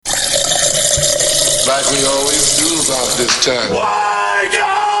like we always do about this time. Wake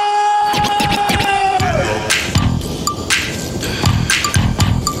up! Wake up.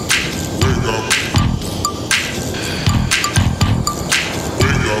 Wake up.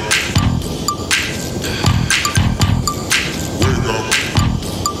 Wake up.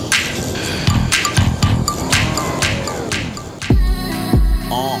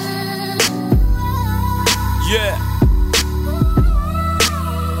 Yeah.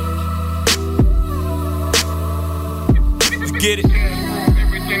 Get it? I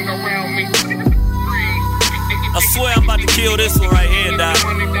swear I'm about to kill this one right here, Doc.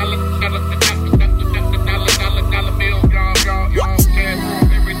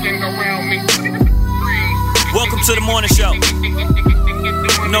 Welcome to the morning show.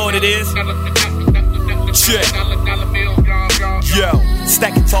 You know what it is? Check. Yo,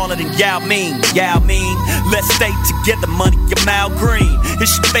 stacking taller than Yao Ming. Let's stay together, money, your mouth green.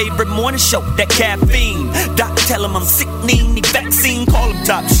 It's your favorite morning show, that caffeine. Doc, tell him I'm sick, need vaccine. Call him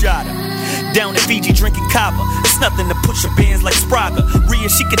top shotter. Down in Fiji drinking kava. It's nothing to push your bands like Spraga. Rhea,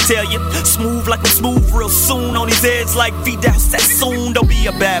 she can tell you, smooth like I'm smooth real soon. On these heads like Vidal Sassoon. Don't be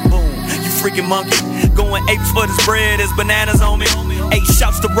a baboon, you freaking monkey. Going apes for this bread, there's bananas on me. Hey,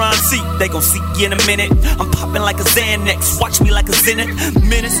 shouts to Ron C, they gon' see you in a minute. I'm popping like a Xanax, watch me like a Zenith.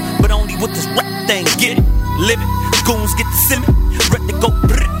 Menace, but only with this rap thing, get it, live it. Goons get the simmer, rep to go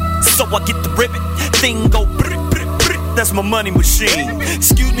brrr. So I get the ribbon, thing go brrr, brrr, brrr. That's my money machine.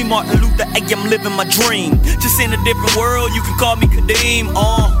 Excuse me, Martin Luther, hey, I'm living my dream. Just in a different world, you can call me Kadeem,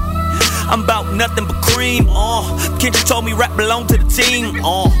 I'm about nothing but cream, Kendrick told me rap belong to the team,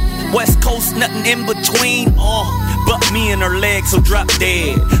 West Coast, nothing in between, but me and her legs, so drop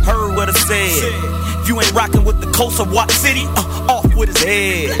dead. Heard what I said. If you ain't rocking with the coast of Watt City, off with his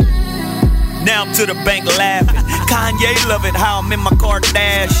head. Now I'm to the bank laughing. Kanye love it how I'm in my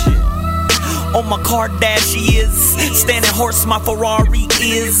Kardashian. On my Kardashians, standing horse, my Ferrari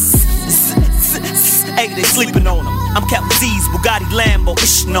is. Hey, they sleeping on him. I'm Captain Z's, Bugatti, Lambo,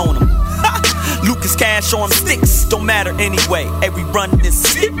 ishing on him. Lucas Cash on sticks, don't matter anyway. Hey, we run this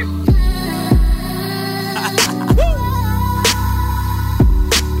shit.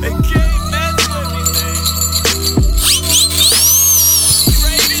 They can't mess with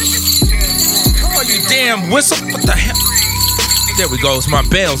me, man. Oh, you damn whistle. What the hell? There we go. It's my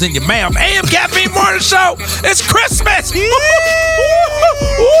bells in your mouth. AM Caffeine Morning Show. It's Christmas.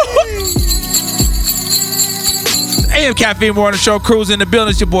 AM Caffeine Morning Show. Cruise in the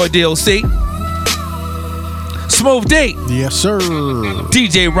building. It's your boy DLC. Smooth D. Yes, sir.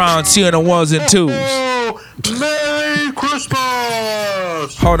 DJ Ron C on the ones and twos. Merry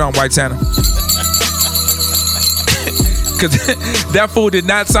Christmas. Hold on, White Santa. Because that fool did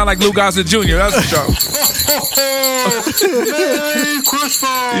not sound like Lou Gossett Jr. That's for sure. Merry Christmas.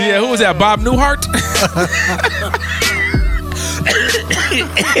 Yeah, who was that? Bob Newhart?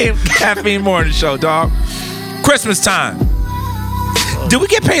 Caffeine Morning Show, dog. Christmas time. Did we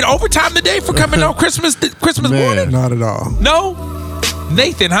get paid overtime today for coming on Christmas morning? Not at all. No?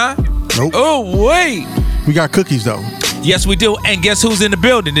 Nathan, huh? Nope. Oh, wait. We got cookies, though. Yes, we do. And guess who's in the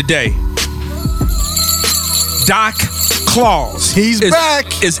building today? Doc Claus. He's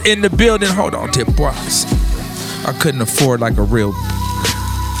back. Is in the building. Hold on, Tip Boss. I couldn't afford like a real.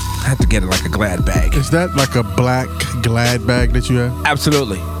 I had to get it like a Glad bag. Is that like a black Glad bag that you have?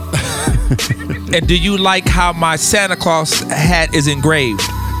 Absolutely. And do you like how my Santa Claus hat is engraved?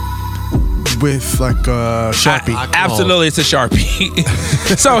 With like a Sharpie. Absolutely, it's a Sharpie.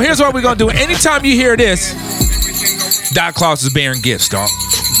 So here's what we're going to do. Anytime you hear this, Doc Claus is bearing gifts, dog.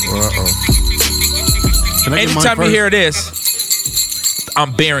 Anytime you hear this,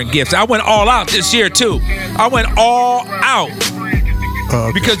 I'm bearing gifts. I went all out this year, too. I went all out.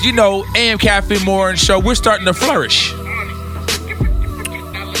 Okay. Because, you know, AM Caffeine Morning Show, we're starting to flourish.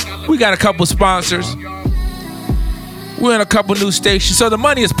 We got a couple sponsors. We're in a couple new stations. So the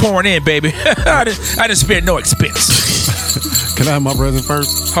money is pouring in, baby. I didn't spare no expense. Can I have my present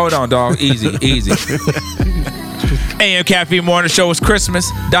first? Hold on, dog. Easy. AM Caffeine Morning Show is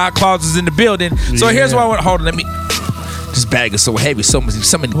Christmas. Doc Claus is in the building. So here's what I want. Hold on, let me. This bag is so heavy. So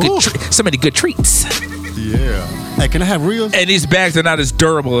many good treats. Yeah. Hey, can I have Ria's? And these bags are not as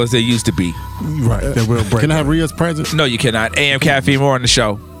durable as they used to be. Right. They will break. Can I have Ria's present? No, you cannot. AM Caffeine Morning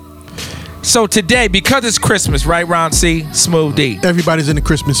Show. So today, because it's Christmas, right, Ron C? Smooth D. Everybody's in the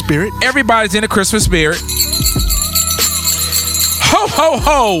Christmas spirit. Everybody's in the Christmas spirit. Ho, ho,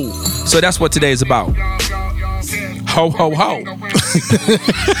 ho. So that's what today is about. Ho, ho, ho.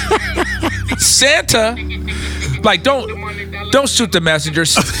 Santa, like, don't shoot the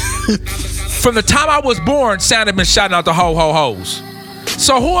messengers. From the time I was born, Santa been shouting out the ho, ho, ho's.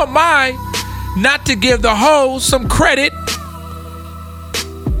 So who am I not to give the hoes some credit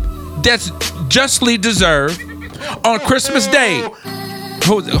that's justly deserved on Christmas Day.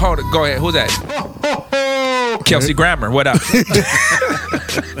 Hold it, go ahead. Who's that? Kelsey Grammer, what up?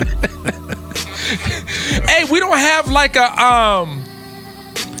 Hey, we don't have like a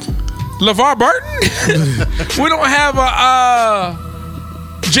LeVar Burton? We don't have a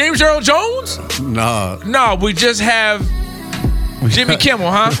James Earl Jones? No, we just have Jimmy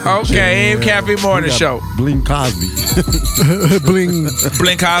Kimmel, huh? Okay, Caffeine Morning Show. Bling Cosby. Bling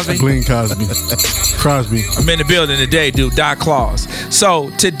Cosby? Bling Cosby. Crosby. I'm in the building today, dude. Claus.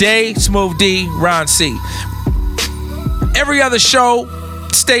 So today, Smooth D, Ron C. Every other show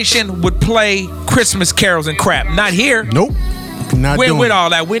station would play Christmas carols and crap. Not here. Nope. We're with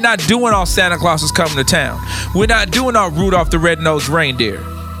all that. We're not doing all Santa Claus is coming to town. We're not doing all Rudolph the Red-Nosed Reindeer.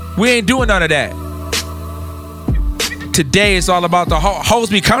 We ain't doing none of that. Today it's all about the hoes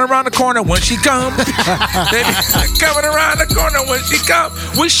be coming around the corner when she comes. They be coming around the corner when she comes.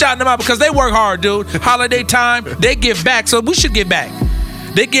 We shouting them out because they work hard, dude. Holiday time, they give back, so we should give back.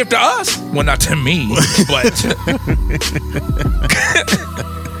 They give to us. Well, not to me, but.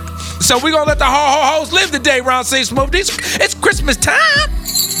 So we gonna let the hoes live today, Ron C. Smooth. It's Christmas time.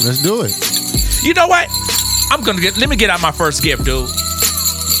 Let's do it. You know what? Let me get out my first gift, dude.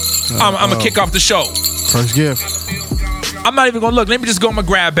 I'm gonna kick off the show. First gift. I'm not even gonna look. Let me just go in my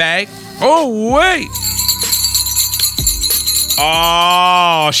grab bag. Oh, wait.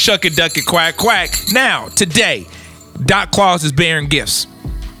 Oh, shuck it, duck it, quack, quack. Now, today, Claus is bearing gifts.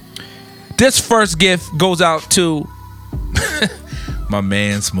 This first gift goes out to my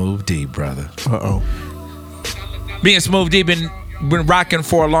man Smooth D, brother. Uh-oh. Me and Smooth D been rocking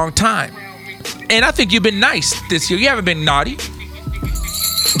for a long time. And I think you've been nice this year. You haven't been naughty.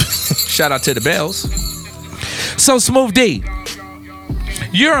 Shout out to the bells. So, Smooth D,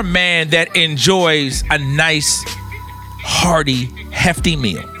 you're a man that enjoys a nice, hearty, hefty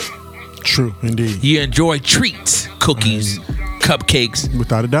meal. True, indeed. You enjoy treats, cookies, cupcakes.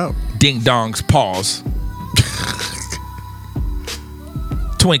 Without a doubt. Ding-dongs, paws.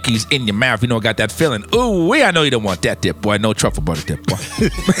 Twinkies in your mouth. You know, got that feeling. Ooh, I know you don't want that dip, boy. No truffle butter dip, boy.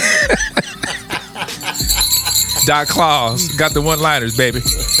 Claus got the one-liners, baby.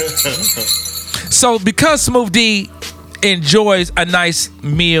 So because Smooth D enjoys a nice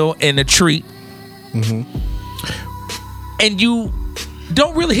meal and a treat, and you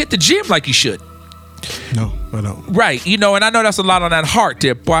don't really hit the gym like you should. No, I don't. Right, and I know that's a lot on that heart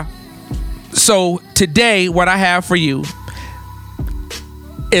dip, boy. So today, what I have for you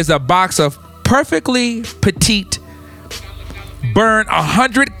is a box of perfectly petite, burn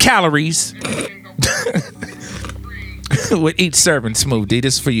 100 calories with each serving, Smooth D.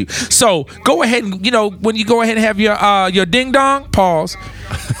 This is for you. So go ahead and, when you go ahead and have your ding dong, pause.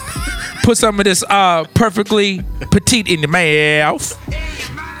 Put some of this perfectly petite in your mouth.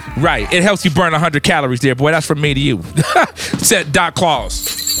 Right. It helps you burn 100 calories there, boy. That's from me to you. Said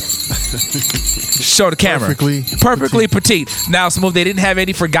Claus. Show the camera. Perfectly petite. Now, Smooth, they didn't have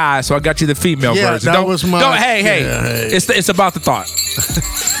any for guys, so I got you the female version. That was my... Hey. It's about the thought.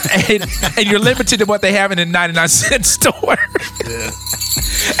 and you're limited to what they have in the 99-cent store.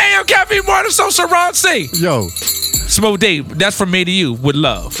 Hey, I'm Caffeine Morning Show, Ron C. Yo. Smooth D, that's from me to you with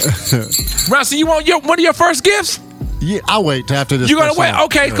love. Ron C, you want one of your first gifts? Yeah, I'll wait till after this. You gonna wait?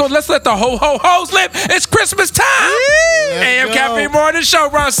 Okay, cool. Let's let the hoes live. It's Christmas time. AM Caffeine Morning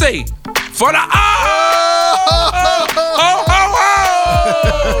Show, Ron C. For the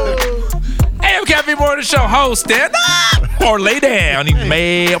AM Caffeine Morning Show, hoes, stand up or lay down, you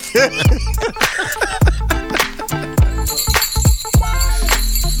man.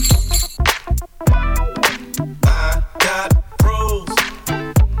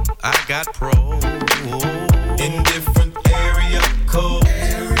 I got pros in different area codes.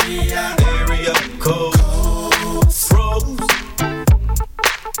 Area codes.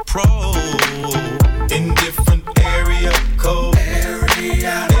 Pros in different area codes.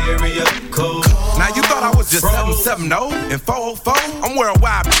 Area codes. Now you thought I was just 770 and 404? I'm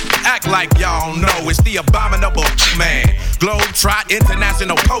worldwide. Act like y'all know it's the abominable man. Globetrot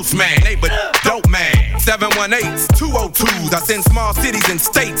International Postman. Neighbor dope man. 718s, 202s. I send small cities and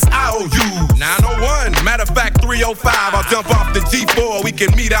states IOUs. 901, matter of fact 305. I'll jump off the G4, we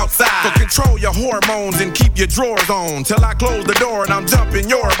can meet outside. So control your hormones and keep your drawers on till I close the door and I'm jumping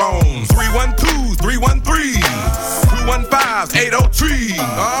your bones. 312, 313, 215, 803.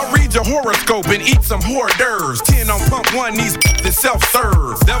 I'll read your horoscope and eat some hors d'oeuvres. 10 on pump 1, these is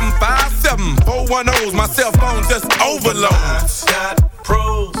self-serve. 757, 410s, my cell phone just overload. I got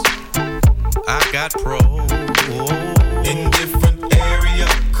pros. I got pros in different area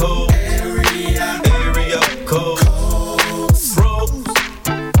codes.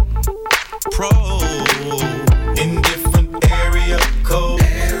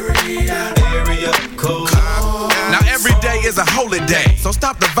 day. So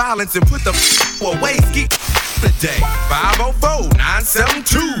stop the violence and put the away. Ski today.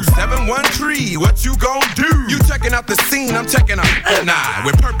 504-972-713. What you gon' do? You checking out the scene, I'm checking out the nine.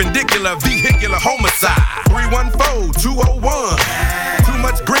 With perpendicular vehicular homicide. 314-201. Too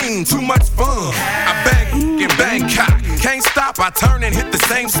much green, too much fun. I bang in Bangkok. Can't stop, I turn and hit the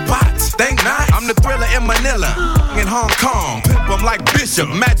same spots. Think not, I'm the thriller in Manila. In Hong Kong, pimp 'em like Bishop,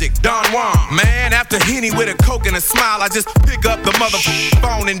 Magic, Don Juan. Man, after Henny with a Coke and a smile, I just pick up the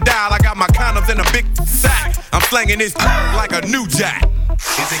phone and dial. I got my condoms in a big sack. I'm slanging this like a new jack.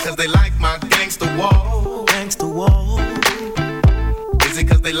 Is it cause they like my gangsta wall? Gangsta wall. Is it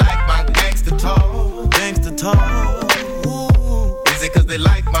cause they like my gangsta talk? Gangsta talk. Is it cause they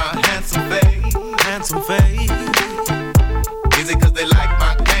like my handsome face? Handsome face. Is it cause they like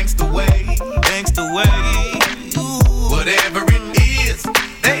my gangsta way? Gangsta way. Whatever it is,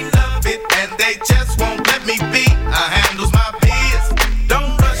 they love it and they just won't let me be. I handles my biz.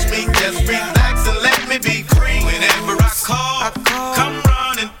 Don't rush me, just relax and let me be free. Whenever I call, come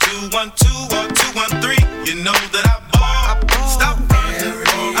running 212 or 213. You know that I ball. Stop running,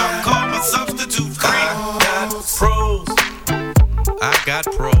 I'll call my substitute free. I got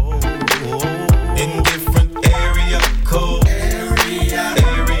pros in different area codes.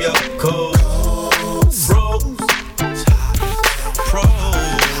 Area codes.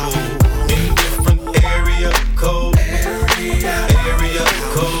 Pros in different area codes. Area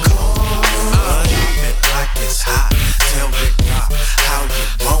codes. Drop it like it's hot. Tell me how you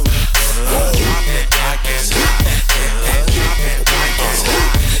want it. Drop it like it's hot. Drop it like it's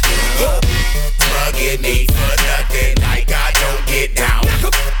hot. Mugging me for nothing like I don't get down.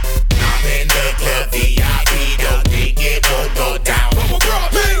 I'm in the club VIP, don't think it won't go down.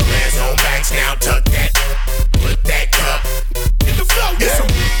 Hands on backs now, tuck that, put that cup in the flow. It's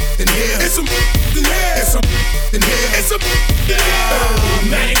something here, it's something here, it's something here, it's something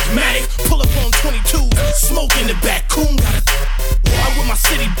Matic, pull up on 22, smoke in the back, coon got it. I'm with my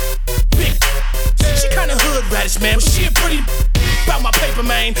city, big. She kinda hood radish, man, but she a pretty about my paper,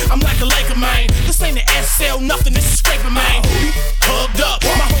 man. I'm like a Laker, man. This ain't an SL, nothing, this is scraping, man. Hugged up,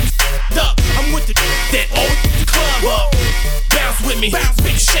 my homies up. I'm with the that old the club up. Bounce with me,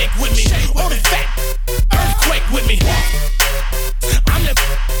 big shake with me. All the fat earthquake with me. I'm the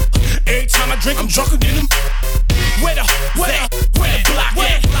every time I drink, I'm drunker than them. Where the block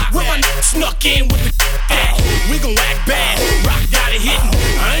at? Where my snuck in with the at? We gon' act bad, rock got it hitting.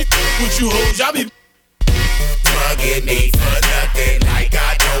 I ain't with you hoes, y'all be mugging me for nothing like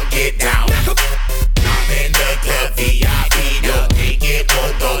I don't get down. I'm in the club VIP, don't think it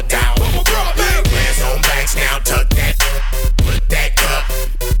won't go down. Hands on backs now, tuck that, put that cup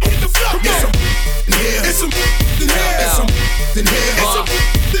in the flow. It's something here, it's something here, it's something here, it's something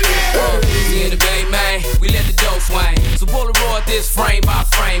here. We in the Bay, man, we let the dough swing. So Polaroid this frame by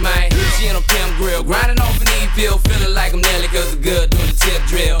frame, man. She in a pimp grill, grinding off an E-pill, feeling like I'm Nelly cause the good doing the tip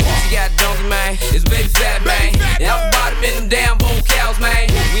drill. She got a donkey, man, it's baby fat, man. Out the bottom in them damn vocals, man.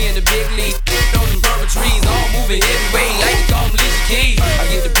 We in the big league, those them purple trees, all moving heavyweight like they call them Alicia Keys. I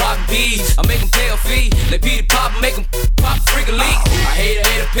get the poppin' peas, I make them pay a fee. They Peter Pop, make them pop a freaking leak. I hate a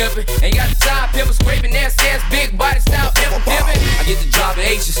pimpin', ain't got the time pimpin', scraping ass, big body style pimpin'. I get the dropping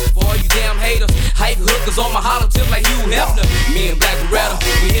H's for all you damn haters. Hype hookers on my hollow tip like Hugh Hefner. Me and Black Beretta,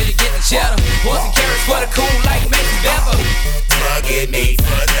 we here to get the cheddar. Horse and carrots for the coon like Mason Bever. Mugging me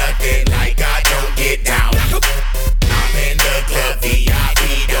for nothing like I don't get down. I'm in the club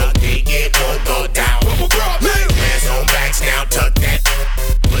VIP, don't think it won't go down. Hands on backs now, tuck that,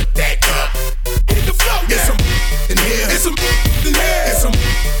 put that cup in the flow. It's something here, it's something here, it's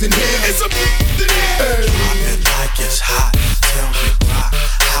something here, it's something here. Drop it like it's hot. Tell me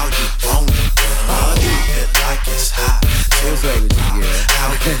how you want it. Drop it like it's hot. Tell me how you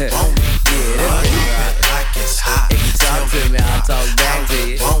want it. Drop it like it's hot. Talk to me, I'll talk back to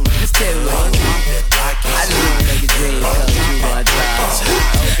you. Just tell me what you want. I just wanna make a dream come true one time.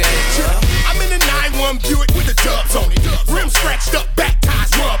 Okay. I'm in a 9-1 Buick with the dubs on it. Rim scratched up, back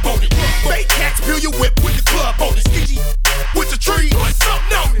tires rub on it. Fake cats peel your whip with the club on it. Stingy with the tree, put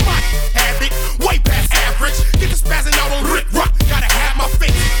something on it. My habit, way past average. Get the spazzing out on Rick Rock. Gotta have my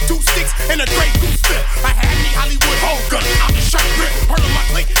face. 2 sticks and a great goose flip. I had me Hollywood Hogan. I'm the shirt rip. Heard on my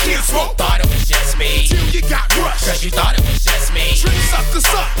click, can't smoke. Thought it was just me. Till you got rushed. Cause you thought it was just me. Trick suckers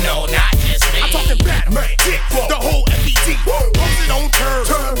up. No, not just me. I'm talking Batman, Dick, the whole FED. Posted on turn,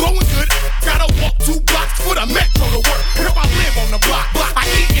 blowing good. Gotta walk 2 blocks for the metro to work. And if I live on the block, I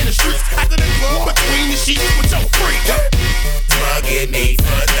eat in the streets. After the club, between the sheets with your freak. Mugging me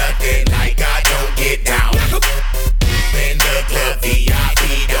for nothing like I don't get down. In the club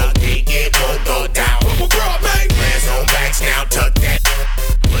VIP, don't think it won't go down. Hands on backs now, tuck that,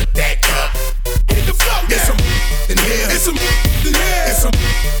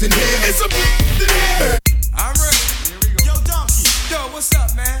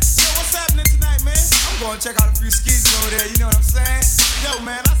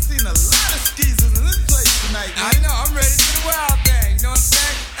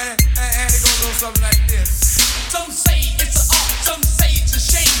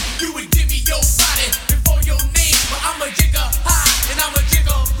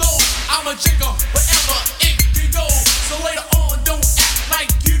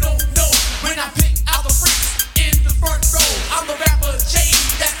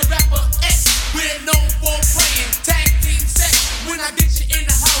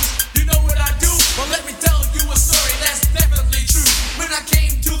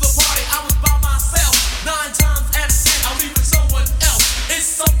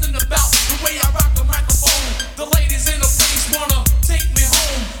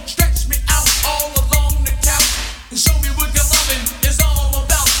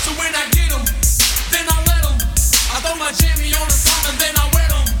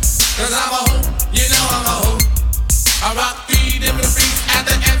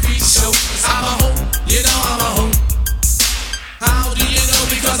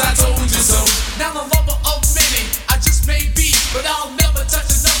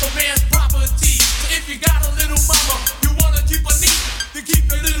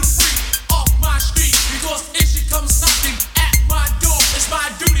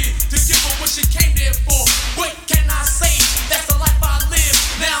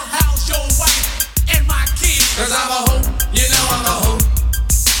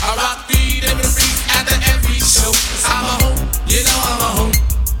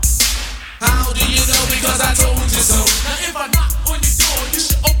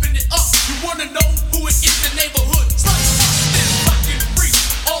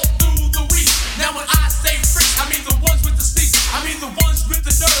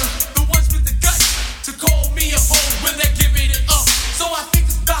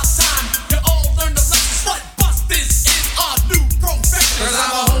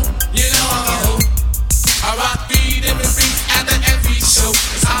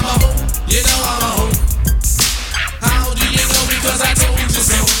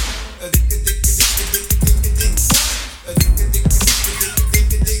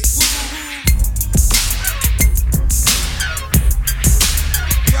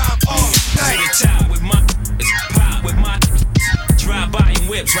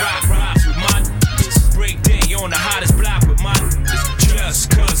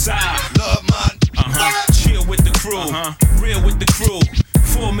 real with the crew.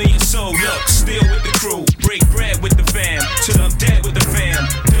 4 million soul, look, still with the crew. Break bread with the fam, till I'm dead with the fam.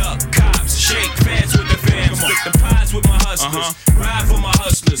 Duck cops, shake fans with the fam. Split the pies with my hustlers. Ride for my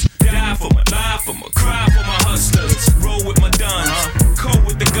hustlers. Die for my, lie for my, cry for my hustlers. Roll with my duns, cold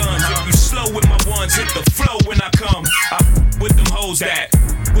with the guns. If you slow with my ones, hit the flow when I come. I with them hoes that,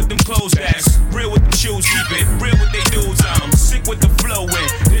 with them clothes that's real with them shoes, keep it real with they dudes. I'm sick with the flow and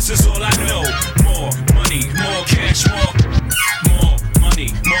this is all I know. More money, more cash, more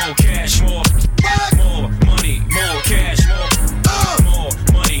money, more cash, more money, more cash, more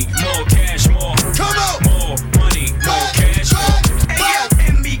money, more cash, more. Come on, more money, more cash, more. Ayo,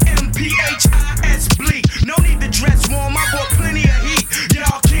 MEMPHIS bleak. No need to dress warm, I bought plenty of heat.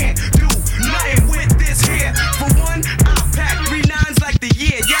 Y'all can't do nothing with this here. For one, I'll pack 3 nines like the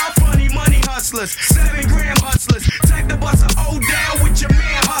year. Y'all funny money hustlers, 7 gram hustlers. Take the bus of O down with your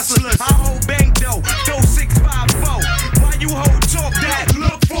man hustlers. I hold bank though, throw 654. Why you hold talk that?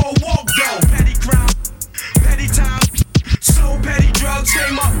 Look for a walk though. Petty crime, petty time. So petty drugs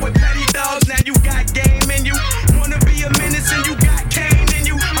came up with petty thugs. Now you got game in you. Wanna be a menace and you got cane in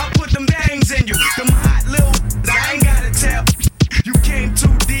you. I put them bangs in you. Them hot little I ain't gotta tell. You came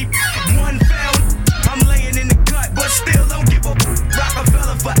too deep, one fell. I'm laying in the cut, but still don't give a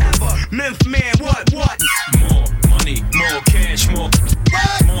Rockefeller forever. Myth man, what? More money, more cash, more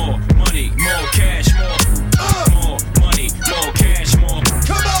money, more cash, more money, more cash, more.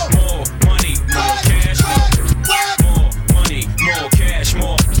 Come on, more money, more cash, more money, more cash,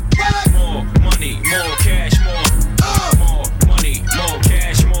 more money, more cash, more money, more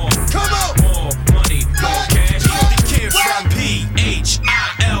cash, more. Come on, more money, more cash, more. The kid from PHILLY,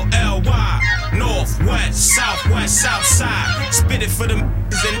 Northwest, Southwest, Southside. Spit it for them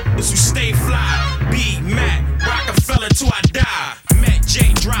and who stay fly. B Mac, Rockefeller till I die. Matt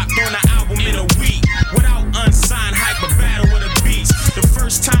J dropped on the album in a week without unsigned hype, a battle with a beast. The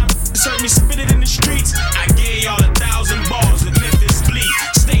first time heard me spit it in the streets, I gave y'all 1,000 balls with Memphis bleed.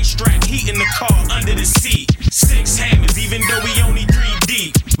 Stay strapped, heat in the car under the seat. 6 hammers, even though we only 3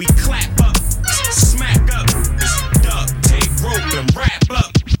 deep. We clap up, smack up, duct tape, rope and wrap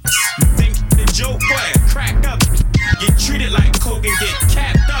up. You think the joke, boy, crack up. Get treated like coke and get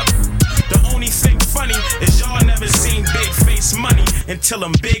capped up. The only thing funny is y'all never seen big face money until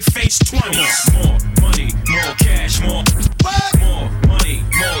them big face 20s. More money, more cash, more money,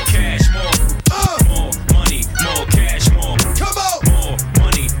 more cash, more money, more cash, more. Come on, more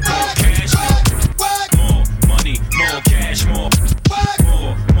money, more cash, more money, more cash, more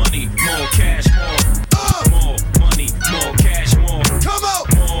money, more cash, more money, more cash, more. Come on,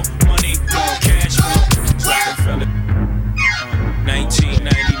 more money, more cash, more. Rockefeller,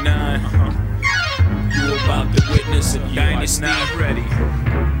 1999. You about to witness a dynasty ready,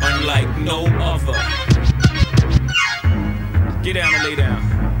 unlike no other. Get down and lay down.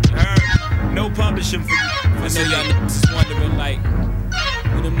 Heard? No publishing for you. I know y'all niggas is wondering like,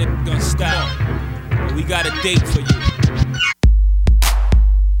 when them niggas gonna stop? But we got a date for you.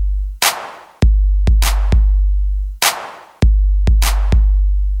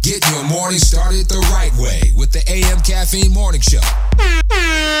 Get your morning started the right way with the AM Caffeine Morning Show.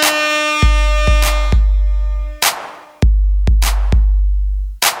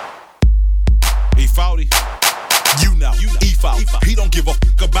 E40, you know, E40. He don't give a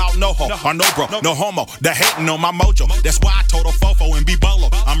fuck about no hoe or no bro, no homo. They're hating on my mojo. That's why I told a fofo and be bolo.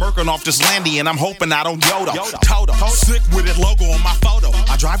 I'm working off this landy and I'm hoping I don't yodo. Toto, sick with it logo on my photo.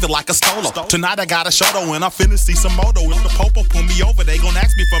 I drive it like a stolo. Tonight I got a shoto and I'm finna see some moto. If the popo pull me over, they gon'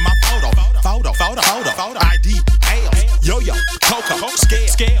 ask me for my photo. ID, hail, yo-yo, coco,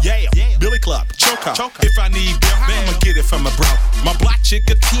 scale, yeah, Billy Club, choco. If I need bill, I'ma get it from a bro. My black chick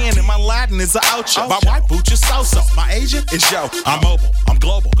a 10 and my Latin is a ocho. My white booch is so-so. My Asian is yo. I'm mobile, I'm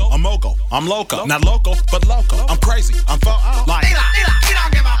global, I'm mogul, I'm loco. Not local, but local. I'm crazy, I'm like. He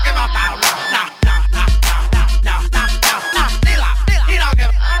don't give a about no. He don't give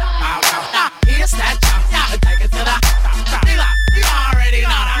a it's that take it to the you already know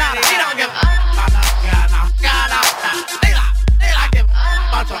that. He don't give a give a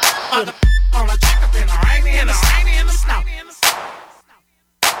bunch of on a jacket in the rainy and the snow.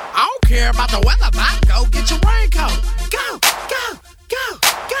 I don't care about the weather, but go get your raincoat. Go.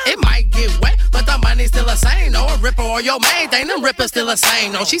 It might get wet, but the money still the same, no. A ripper or your main thing, them rippers still the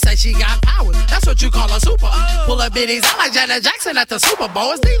same, no. She say she got powers, that's what you call a super. Pull up bitties out like Janet Jackson at the Super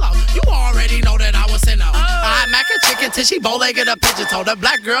Bowl. It's D-Lo. You already know that I was in her. I mac a chicken till she bow-legged a pigeon toe. The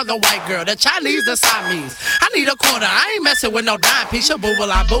black girl, the white girl, the Chinese, the Siamese. I need a quarter, I ain't messing with no dime piece. Your boo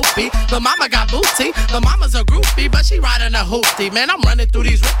will I boopy. The mama got booty, the mama's a groupie, but she riding a hoopty. Man, I'm running through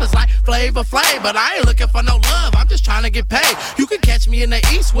these rippers like Flavor Flav, but I ain't looking for no love, I'm just trying to get paid. You can catch me in the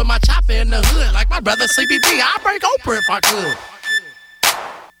east with my chopper in the hood, like my brother CBD. I'll break Oprah if I could.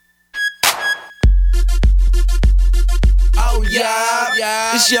 Oh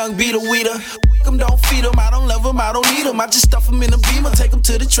yeah, it's Young Beater Weeder. Them don't feed them, I don't love them, I don't need them. I just stuff them in a beamer, take them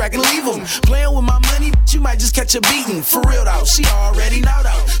to the track and leave them. Playing with my money, you might just catch a beating. For real though, she already know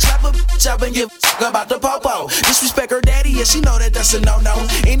though. Slap a bitch up and give a about the popo. Disrespect her daddy, yeah, she know that that's a no-no.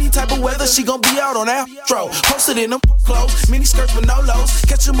 Any type of weather, she gon' be out on that throw. Posted in them clothes, mini skirts with no lows.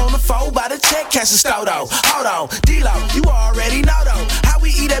 Catch them on the phone, by the check, cash the stodo. Hold on, D-Lo, you already know though. How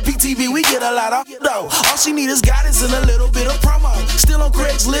we eat at PTV, we get a lot of dough. All she need is guidance and a little bit of promo. Still on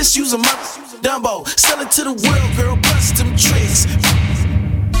Craigslist, using my Dumbo, sell it to the world, girl, bust them tricks.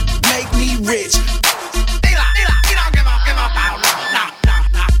 Make me rich. He don't give a about no.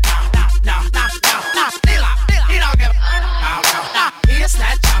 He don't give a he a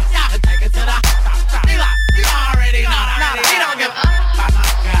snatcher, take it to the you already know that. He don't give a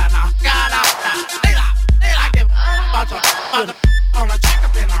give a on the check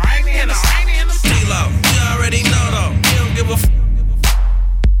up in the rainy and the D-Lo, you already know though. He don't give a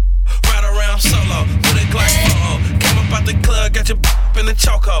solo, with a glass photo. Came up out the club, got your in the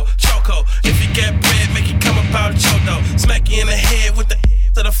choco. If you get bread, make it come up out chodo. Smack you in the head with the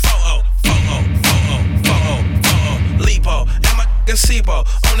to the photo. Lipo, and my gazebo.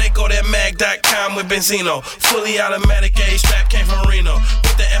 On they go that mag.com with Benzino. Fully automatic A-strap came from Reno.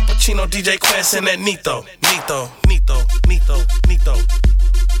 With the Al Pacino, DJ Quest and that Nito.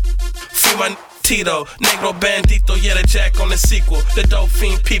 Free my Tito, Negro Bandito, yeah, the jack on the sequel. The dope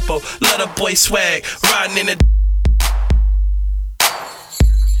fiend people, love the boy swag, riding in the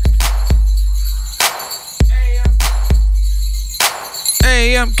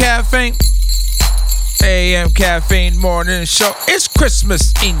AM Caffeine Morning Show. It's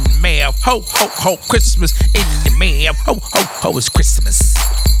Christmas in the mail. Ho, ho, ho. Christmas in the mail. Ho, ho, ho. It's Christmas.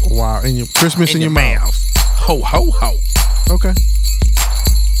 Wow. In your Christmas in your mouth. Ho, ho, ho. Okay.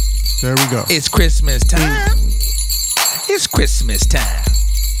 There we go. It's Christmas time. It's Christmas time.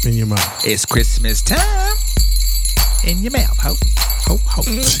 In your mouth. It's Christmas time. In your mouth. Ho, ho, ho.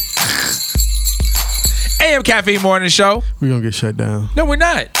 AM Caffeine Morning Show. We're going to get shut down. No, we're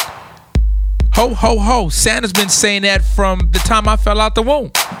not. Ho, ho, ho. Santa's been saying that from the time I fell out the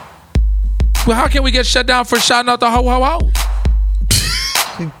womb. Well, how can we get shut down for shouting out the ho, ho, ho?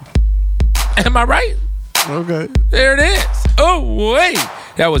 Am I right? Okay. There it is. Oh, wait.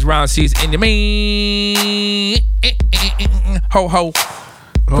 That was Ron C's in the me. Ho, ho.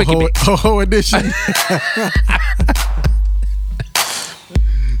 Ho, ho edition.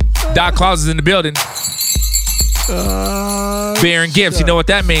 Doc Claus is in the building. Bearing gifts. You know what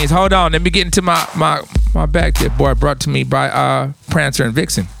that means. Hold on. Let me get into my back there. Boy, brought to me by Prancer and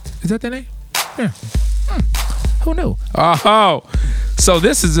Vixen. Is that their name? Yeah. Who knew? Oh. So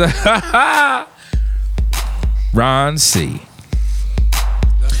this is a Ron C.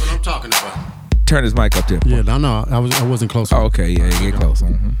 That's what I'm talking about. Turn his mic up there. Yeah, no, I wasn't close. Oh, okay, yeah, get close.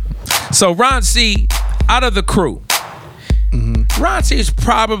 Mm-hmm. So Ron C, out of the crew, Ron C is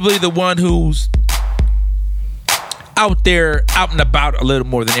probably the one who's out there, out and about a little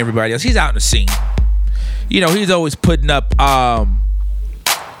more than everybody else. He's out in the scene. You know, he's always putting up a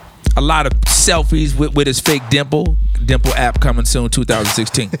lot of selfies with his fake dimple app coming soon,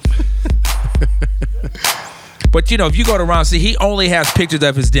 2016. But you know, if you go to Ron C, he only has pictures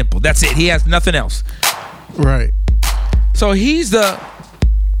of his dimple. That's it. He has nothing else. Right. So he's the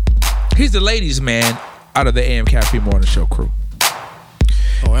ladies' man out of the AM Caffeine Morning Show crew.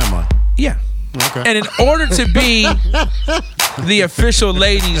 Oh, am I? Yeah. Okay. And in order to be the official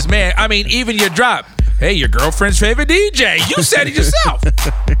ladies' man, I mean, even your drop, hey, your girlfriend's favorite DJ. You said it yourself.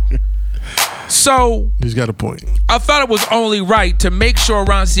 So he's got a point. I thought it was only right to make sure,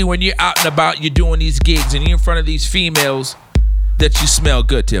 Ron C, when you're out and about, you're doing these gigs and you're in front of these females, that you smell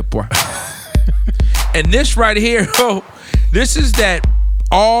good, tip boy. And this right here, this is that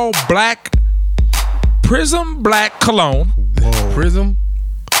all black Prism black cologne. Whoa. Prism?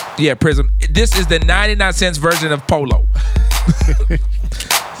 Yeah, Prism. This is the 99-cent version of Polo.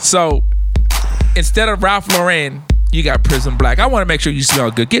 So instead of Ralph Lauren, you got Prism Black. I want to make sure you smell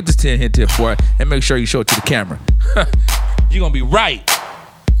good. Get this 10 hit tip, boy, and make sure you show it to the camera. You're going to be right.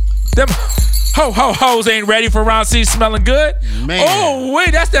 Ho-ho-hos ain't ready for round C smelling good. Man. Oh,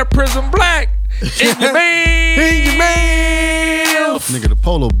 wait, that's that Prism Black. In your mouth. Nigga, the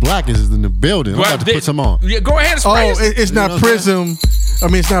Polo Black is in the building. I'm about to put some on. Yeah, go ahead and spray it. It's not Prism. I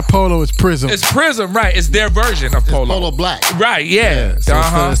mean, it's not Polo, it's Prism. It's Prism, right. It's their version of Polo. Polo Black. Right, yeah. So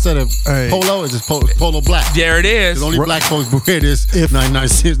instead of Polo, it's just Polo Black. There it is. The only black folks wear this 99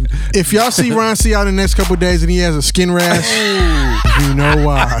 cents. If y'all see Ron C out in the next couple of days and he has a skin rash, you know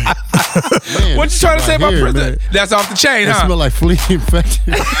why. Man, what you trying to say about Prism? man. That's off the chain, It huh? smell like flea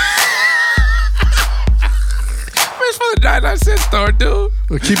infection. It's for the 99-cent store, dude.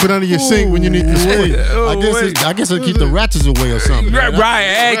 Well, keep it under your sink when you need to sleep. I guess it'll keep the ratchets away or something.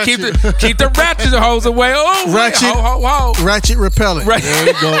 Right. Hey, keep the ratchets and hoes away. Oh, Ratchet, ho. ratchet repellent. Right. There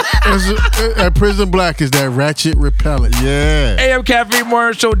you go. That Prism Black is that ratchet repellent. Yeah. AM Caffeine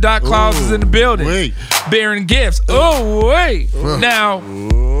Morning Show. Doc Claus is in the building. Wait. Bearing gifts. Oh, wait. Now,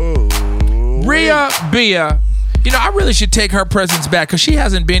 Rhea Bia. You know, I really should take her presents back because she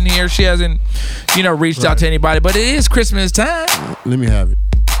hasn't been here. She hasn't, reached out to anybody. But it is Christmas time. Let me have it.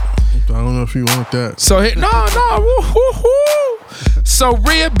 I don't know if you want that. So, woo. So,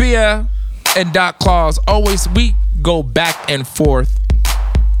 Rhea Bia and Doc Claus, we go back and forth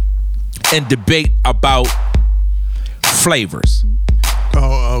and debate about flavors.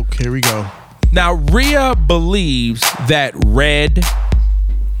 Oh, okay, here we go. Now, Rhea believes that red,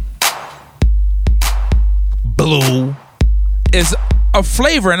 blue is a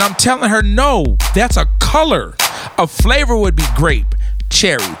flavor, and I'm telling her no, that's a color. A flavor would be grape,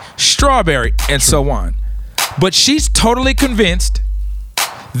 cherry, strawberry, and so on. But she's totally convinced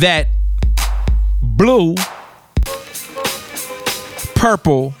that blue,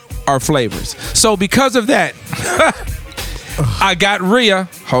 purple are flavors. So because of that, I got Rhea.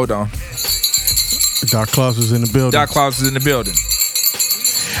 Hold on. Doc Claus is in the building. Doc Claus is in the building.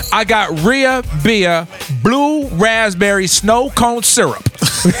 I got Rhea Bia blue raspberry snow cone syrup.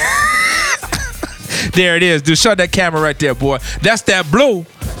 There it is, dude. Show that camera right there, boy. That's that blue.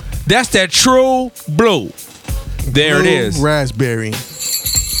 That's that true blue. There blue it is. Raspberry.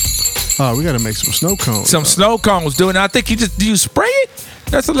 Oh, we gotta make some snow cones. Some snow cones, dude. And I think do you spray it?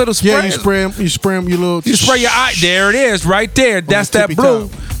 That's a little spray. Yeah, you spray them. You spray them. You spray your eye. There it is, right there. That's that blue.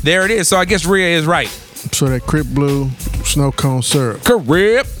 Top. There it is. So I guess Rhea is right. So that Crip Blue snow cone syrup.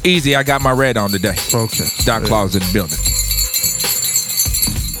 Crip. Easy. I got my red on today. Okay. Doc Claus in the building.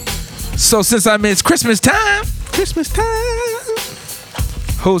 So since it's Christmas time.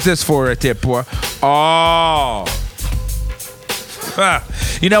 Who's this for right there, boy? Oh.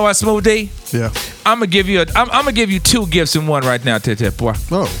 You know what, Smooth D? Yeah. I'm gonna give you two gifts in one right now, tip, boy.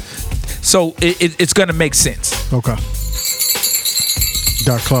 Oh. So it's gonna make sense. Okay.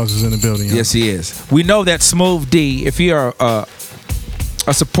 Doc Claus is in the building. Y'all. Yes, he is. We know that Smooth D, if you're a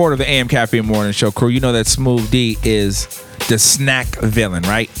supporter of the AM Caffeine Morning Show crew, you know that Smooth D is the snack villain,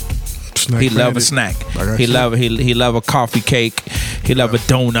 right? He love a snack. He love a coffee cake. He love a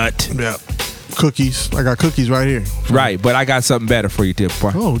donut. Yeah. Cookies. I got cookies right here. Right, but I got something better for you, tip,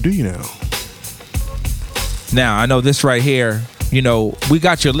 boy. Oh, do you now? Now, I know this right here, we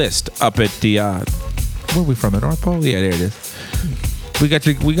got your list up at the, where are we from, the North Pole? Yeah, there it is. We got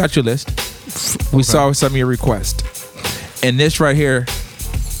your list. We saw some of your requests. And this right here.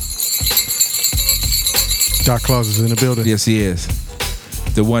 Doc Claus is in the building. Yes, he is.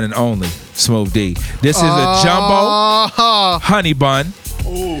 The one and only Smooth D. This is a jumbo honey bun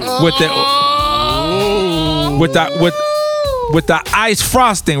with the ice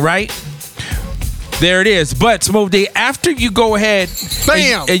frosting, right? There it is. But Smooth D, after you go ahead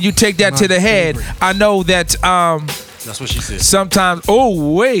and you take that to the head, I know that that's what she said. Sometimes,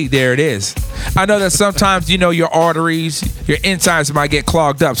 there it is. I know that sometimes, your arteries, your insides might get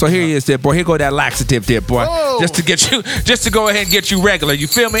clogged up. So here he is, there, boy. Here go that laxative, there, boy. Whoa. Just to go ahead and get you regular. You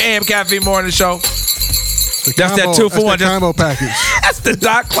feel me? AM Caffeine Morning Show. That's that 2-for-1. That's the combo package. That's the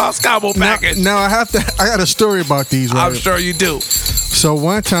Doc Claus combo package. Now I got a story about these. Right? I'm sure you do. So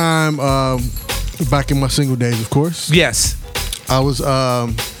one time, back in my single days, of course. Yes. I was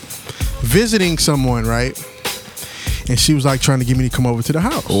visiting someone, right? And she was like trying to get me to come over to the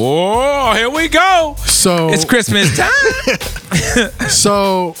house. Oh, here we go. So it's Christmas time.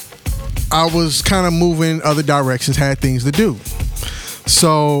 So I was kind of moving other directions, had things to do.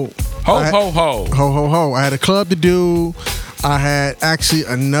 So ho. I had a club to do. I had actually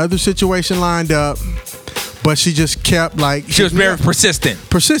another situation lined up, but she just kept she was very persistent.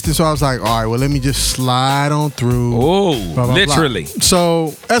 So I was like, all right, well, let me just slide on through. Oh, literally. Blah.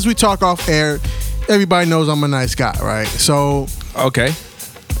 So as we talk off air, everybody knows I'm a nice guy, right? So okay.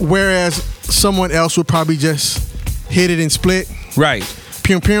 Whereas someone else would probably just hit it and split. Right.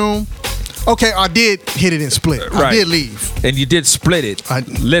 Pew pew. Okay, I did hit it and split. I Right. did leave. And you did split it.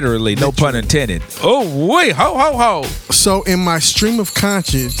 Literally, no pun intended. Oh, wait, ho, ho, ho. So in my stream of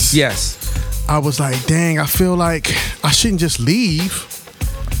conscience, yes, I was like, dang, I feel like I shouldn't just leave.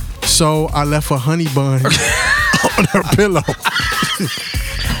 So I left a honey bun on her pillow.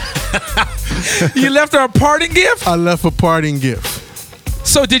 You left her a parting gift? I left a parting gift.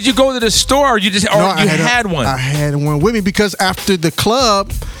 So did you go to the store or you just or No, you had one? I had one with me because after the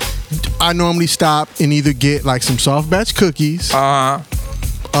club, I normally stop and either get like some soft batch cookies, or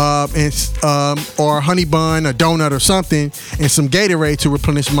a honey bun, a donut, or something, and some Gatorade to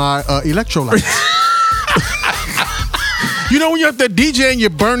replenish my electrolytes. You know when you're up there DJing, you're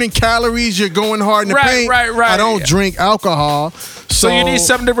burning calories, you're going hard in the paint. Right. I don't drink alcohol, so you need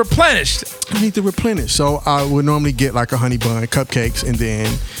something to replenish. I need to replenish. So I would normally get like a honey bun, cupcakes, and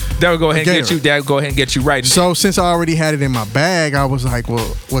then that would go ahead and get you. That would go ahead and get you right. So since I already had it in my bag, I was like,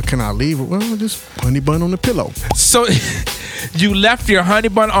 well, what can I leave? Well, just honey bun on the pillow. So you left your honey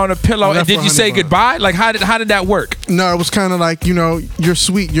bun on a pillow, and did you say goodbye? Like how did that work? No, it was kind of like, you're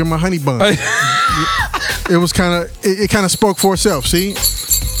sweet, you're my honey bun. It was kind of it kind of spoke for itself. See,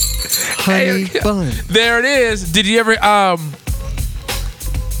 honey bun. There it is. Did you ever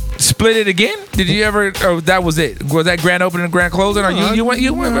split it again? Did you ever? Oh, that was it. Was that grand opening and grand closing? Or you went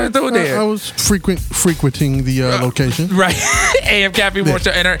through there? I was frequenting the location. Right. AM Caffeine Morning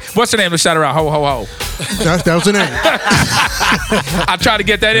Show. And what's her name? Let's shout her out. Ho ho ho. That was her name. I tried to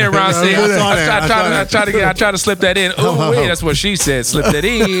get that in, Ron. See, I tried to slip that in. Oh wait, that's what she said. Slip that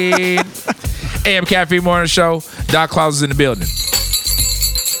in. AM Caffeine Morning Show. Doc Claus is in the building.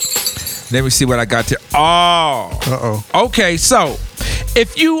 Let me see what I got here. Oh. Okay, so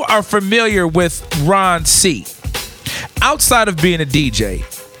if you are familiar with Ron C, outside of being a DJ,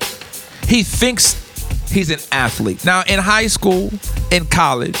 he thinks he's an athlete. Now, in high school, in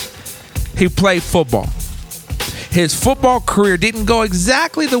college, he played football. His football career didn't go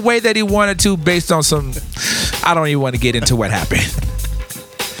exactly the way that he wanted to based on some... I don't even want to get into what happened.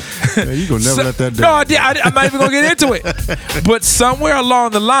 Man, you gonna never let that down. No, I'm not even gonna get into it. But somewhere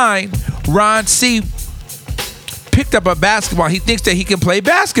along the line, Ron C picked up a basketball. He thinks that he can play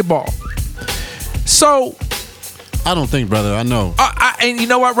basketball. So I don't think, brother. I know. And you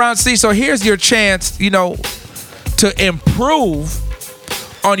know what, Ron C? So here's your chance, to improve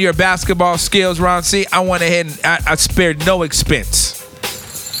on your basketball skills, Ron C. I went ahead and I spared no expense.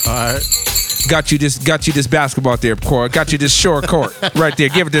 All right. Got you this basketball there, Cora. Got you this short court right there.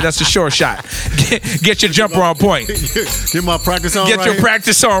 Give it to that's the short shot. Get your jumper on point. Get my practice on. Get your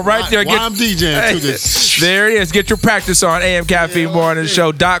practice on right there. While I'm DJing to this. There it is. Get your practice on. AM Caffeine Morning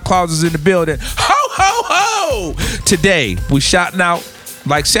Show. Doc Claus is in the building. Ho ho ho! Today we shouting out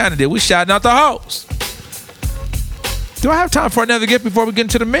like Santa did. We shouting out the hoes. Do I have time for another gift before we get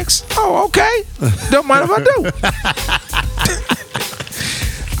into the mix? Oh, okay. Don't mind if I do.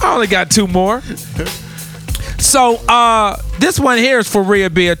 I only got two more. So this one here is for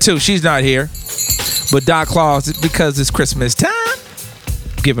Rhea Bea too. She's not here. But Doc Claus, because it's Christmas time,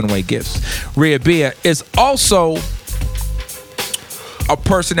 giving away gifts. Rhea Bea is also a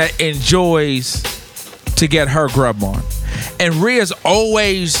person that enjoys to get her grub on. And Rhea's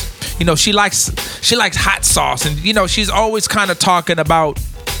always, she likes hot sauce, and she's always kind of talking about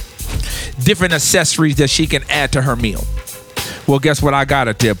different accessories that she can add to her meal. Well, guess what I got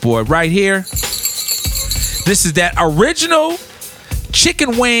it there, boy? Right here. This is that original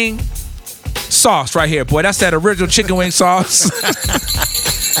chicken wing sauce right here, boy. That's that original chicken wing sauce.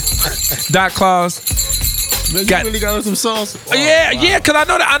 Doc Claus. Man, you really got some sauce? Oh, yeah, because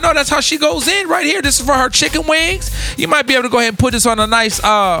I know that's how she goes in right here. This is for her chicken wings. You might be able to go ahead and put this on a nice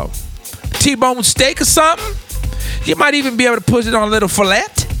T-bone steak or something. You might even be able to put it on a little fillet.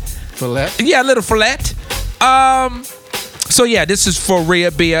 Fillet? Yeah, a little fillet. So yeah, this is for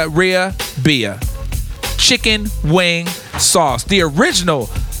Rhea Bea. Chicken wing sauce. The original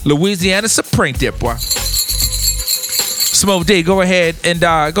Louisiana Supreme dip, boy. Smoke D, go ahead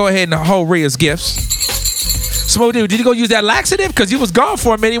and hold Rhea's gifts. Smoke D, did you go use that laxative? Because you was gone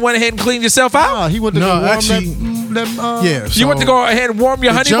for a minute. You went ahead and cleaned yourself out? Nah, he went to go warm yeah. You went to go ahead and warm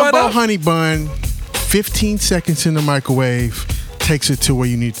your honey bun up? Jumbo honey bun, 15 seconds in the microwave, takes it to where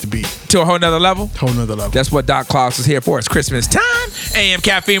you need to be. To a whole nother level? Whole nother level. That's what Doc Claus is here for. It's Christmas time. AM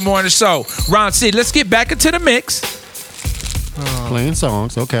Caffeine Morning Show. Ron C, let's get back into the mix. Playing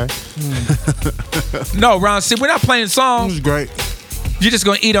songs, okay. No, Ron C, we're not playing songs. This is great. You're just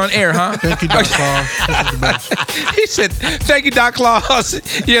going to eat on air, huh? Thank you, Doc Claus. This is the best. He said, thank you, Doc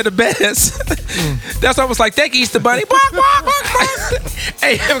Claus. You're the best. That's almost like, thank you, Easter Bunny.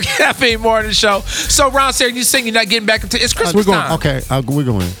 AM Caffeine Morning Show. So, Ron, Sarah, you saying you're not getting back into it's Christmas we're going, time. Okay, we're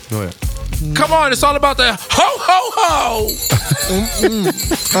going. Go ahead. Come on, it's all about the ho.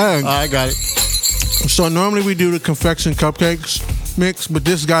 Hey, I got it. so normally we do the confection cupcakes mix, but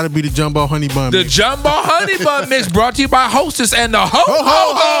this got to be the jumbo honey bun The mix. Jumbo Honey Bun Mix brought to you by Hostess and the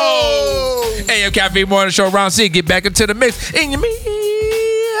Ho. Hey, your Caffeine Morning Show round C. Get back into the mix. In your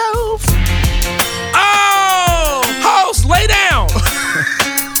mouth. Oh, host, lay down.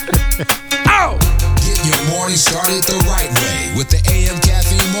 Oh. Get your morning started the right way with the AM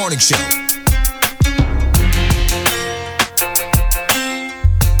Caffeine Morning Show.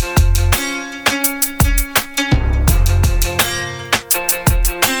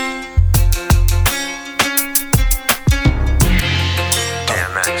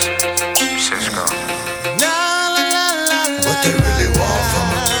 What they really want from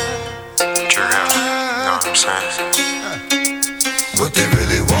us. True, you know what I'm saying? What they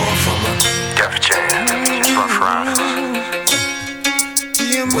really want from us. Wed Fri.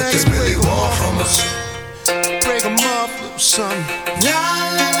 What they really want from us. Break them off, little something. Hey,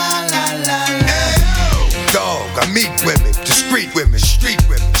 dog, I meet women, discreet women, street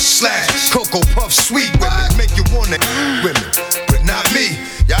women, slash, Cocoa Puff, sweet women, make you wanna women, but not me.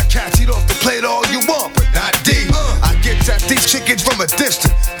 Y'all cats eat off the plate all you want, but not D. I get at these chickens from a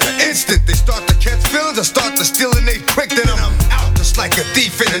distance. The instant they start to catch feelings, I start to steal and they quick, then I'm out just like a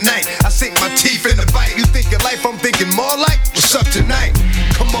thief in the night. I sink my teeth in the bite. You think your life, I'm thinking more like, what's up tonight?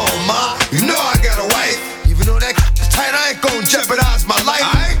 Come on, ma, you know I got a wife. Even though that is tight, I ain't gonna jeopardize my life.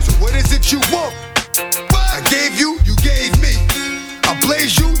 So what is it you want? I gave you, you gave me. I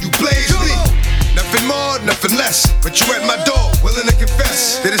blaze you, you blaze me. Nothing more, nothing less. But you at my door, willing to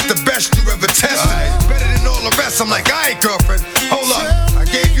confess that it's the best you ever tested. Better than all the rest. I'm like, I ain't girlfriend. Hold up, I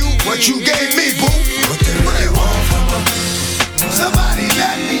gave you what you gave me, boo. What they really want from us? Somebody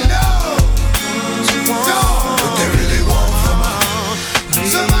let me know. What they really want from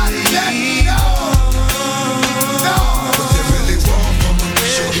us? Somebody let me know. What they really want from us?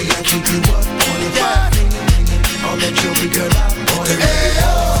 Shorty, I keep you up on the vibe. I'll let you figure out what they really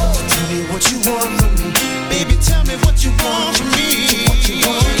want. Tell me what you want from me. Baby, tell me what you want from me.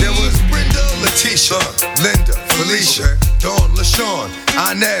 There was Brenda, Leticia, Linda, Felicia, Dawn, LaShawn,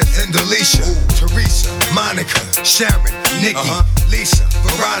 Inez, and Alicia, Teresa, Monica, Sharon, Nikki, Lisa,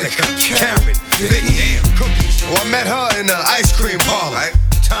 Veronica, Karen, Vicky, Cookies. Oh, I met her in the ice cream parlor.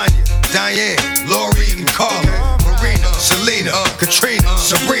 Tanya, Diane, Lori, and Carla, Marina, Selena, Katrina,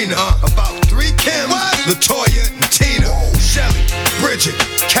 Sabrina, about 3 Kims, Latoya, and Tina, Shelly, Bridget,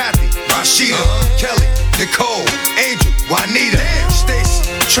 Kathy, Rashida, Kelly, Nicole, Angel, Juanita, Stacy,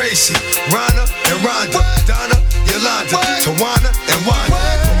 Tracy, Rhonda, and Rhonda, Donna, Yolanda, Tawana, and Wanda.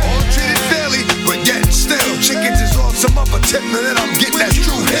 All treated fairly, but yet still, chickens is off some other tip, and then I'm getting that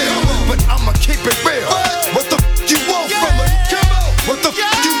true hell. But I'ma keep it real. What the f you want from us? What the f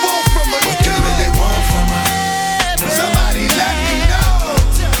you want from us? What they really want from us? Somebody let me know.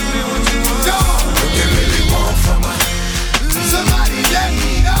 What they really want from us? Somebody let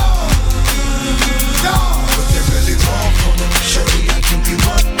me know. What they really want from us? Shorty, I keep you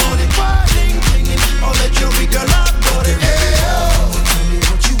up on it, ringing. All that jewelry, girl, I'm on it. Tell me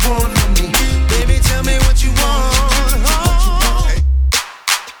what you want from me, baby. Tell me what you want.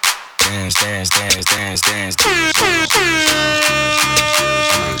 Dance.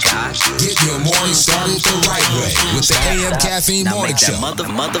 Get your morning started the right way with the AM Caffeine Morning Show. Mother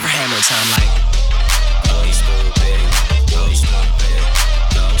hammer time like. Oh, you stupid.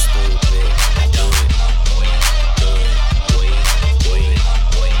 I do it.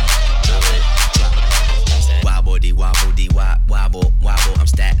 Wobble. I'm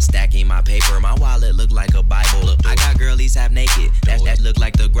stacking my paper. My wallet look like a Bible. Look, I got girlies half naked. That look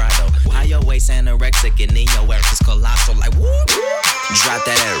like the grotto. How your waist anorexic and then your ass is colossal. Like whoop. Drop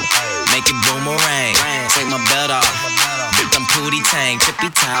that air. Make it boomerang. Take my belt off. Big them pootie tang. Tippy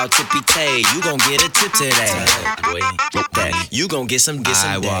towel, tippy tay. You gon' get a tip today. You gon' get some.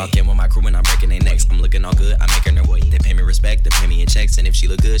 I walk in with my crew and I'm breaking their necks. I'm looking all good. I'm making her way. They pay me respect. They pay me in checks. And if she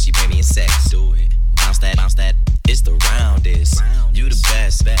look good, she pay me in sex. Do it. Bounce that. It's the roundest. You the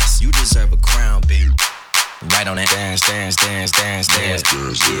best. You deserve a crown, baby. Right on that dance.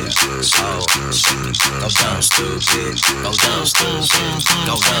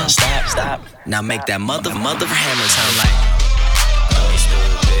 Go down, stop. Now make that mother hammer time like. Go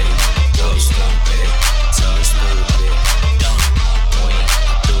stupid.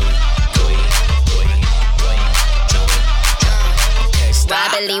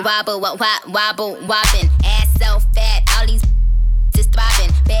 Wobble, wobbin', ass so fat, all these is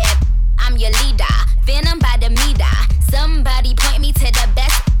throbbing. Bad, I'm your leader, venom by the meter. Somebody point me to the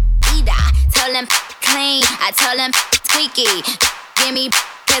best eater. Tell them clean, I tell them squeaky. Give me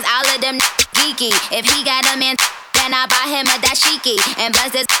cause all of them geeky. If he got a man, then I buy him a dashiki and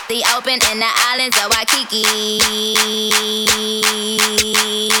bust his the open in the islands of Waikiki.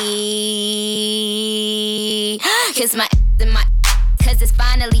 Kiss my cause it's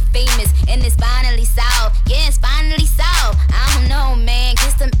finally famous and it's finally solved. Yeah, it's finally solved. I don't know, man.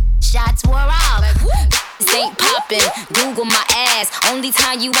 Kiss them shots wore off. This ain't poppin'. Google my ass. Only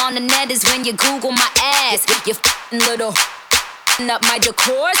time you on the net is when you Google my ass. You f***ing little up my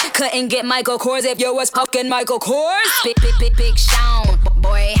decors. Couldn't get Michael Kors if you was fucking Michael Kors. Big Sean.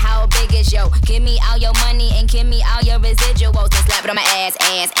 Boy, how big is yo? Give me all your money and give me all your residuals and slap it on my ass.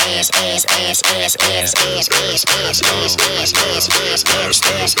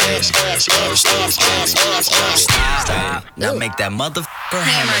 Stop. Now make that motherfucker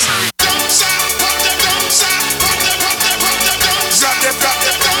hammer time.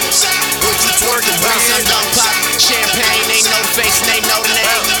 What you twerking with? Some dumb pop, champagne, ain't no face, ain't no name.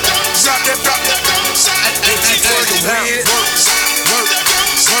 Drop that. What you twerking with? Work,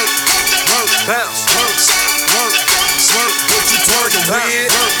 bounce, work. What you twerking with?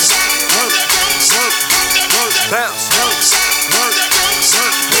 Work, bounce, work.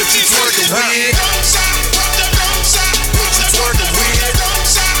 What you twerking with? What you twerking with?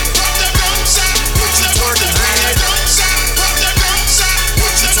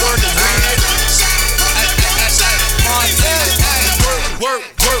 What you twerking with? Work,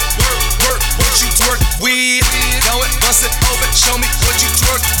 what you twerk with? Know it, bust it over, show me what you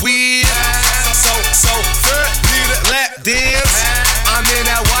twerk with. So, need a lap dance. I'm in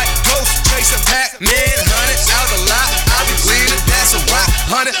that white ghost, chasing Pac-Man. 100 out the lot, I be bleeding, that's a rock.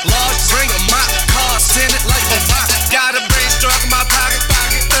 100 large, bring a mop, car tinted like a rock. Got a brain struck in my pocket,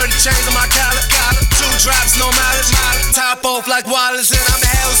 30 chains on my collar. 2 drops, no mileage. Top off like Wallace, and I'm the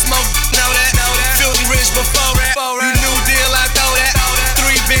hell smoke. Know that. Filthy rich before that. You new deal, I throw that.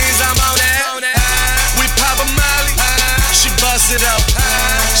 3 beans, I'm on that. We pop a molly, she bust it up.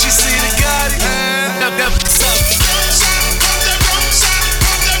 She see the Gotti. What's up?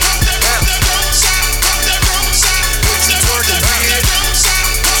 What you twerking with?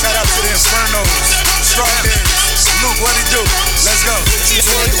 Shout out to the Infernos, Strawberries. Luke, what it do? Let's go.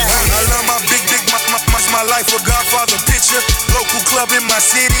 I love my big dick, my life a Godfather picture. Local club in my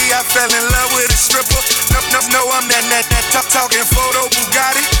city, I fell in love with a stripper. No, I'm that talking photo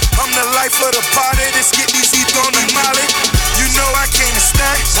Bugatti. I'm the life of the party. Let's get these heat on the molly. You know I can't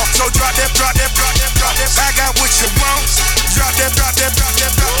stand, so drop that. I got what you want. Drop that.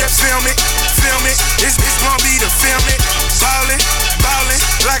 Film it. It's gonna be the film it. Ballin',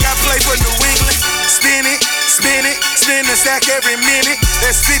 like I play for New England. Spin the sack every minute.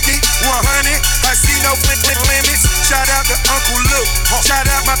 That's 50, 100. I see no limits. Shout out to Uncle Luke. Shout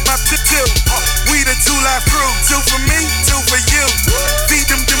out my two. We the 2 life crew. 2 for me, 2 for you. Feed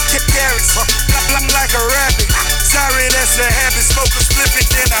them carrots. Like a rabbit. Sorry, that's a habit. Smoke a split it,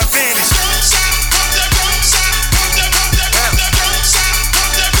 then I vanish.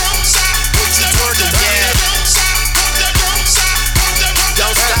 What you twerking with?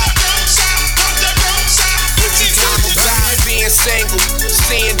 Don't stop. What you twerking with? Being single,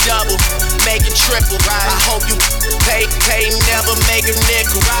 seeing double, making triple. I hope you pay, never make a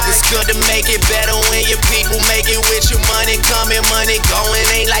nickel. It's good to make it better when your people make it with you. Money coming, money going.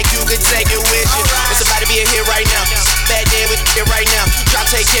 Ain't like you could take it with you. It's about to be a hit right now. Bad day with it right now. Drop,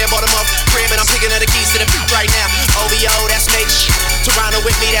 take care, bought them up crib, and I'm picking up the keys to the beat right now. OVO, that's made shit. Toronto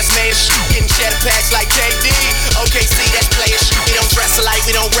with me, that's made shit. Getting cheddar packs like KD. OKC, that's player shit. We don't dress alike,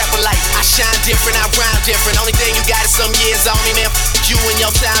 we don't rap alike. I shine different, I rhyme different. Only thing you got is some years on me, man. You and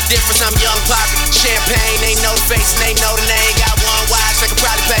your time difference. I'm young pop. Champagne, ain't no face, ain't no the name. Got one watch, I could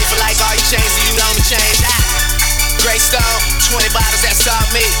probably pay for like all your chains, so you know me change. Grey Stone, 20 bottles, that's all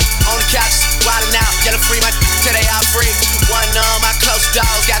me. On the couch, wildin' out, yelling free, my till they all free. One my close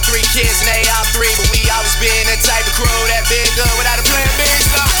dogs, got 3 kids and they all 3. But we always been that type of crew that been good without a plan B,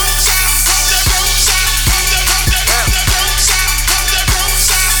 so.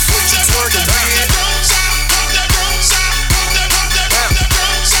 What you twerking with?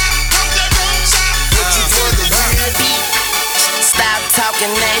 What you twerking with? Stop talking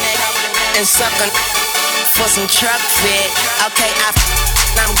and suckin' for some truck fit. Okay,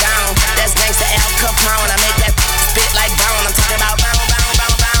 I'm gone. That's gangsta Al Capone. I make that spit like bone. I'm talking about bone.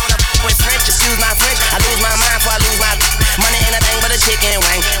 I'm with French, excuse my French. I lose my mind before I lose my money. Ain't a thing but a chicken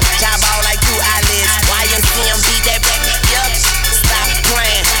wing. Job all like 2 eyelids. YMCM beat that back up. Stop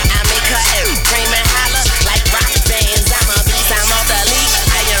playing. I make her scream and holler like rock bands. I'm a beast, I'm off the leash.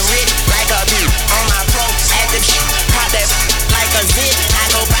 I am rich like a beat. On my pro active shit. Pop that like a zit. I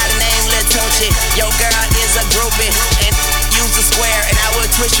go by the name Lil Tunchi. Your girl is a groupie and use the square, and I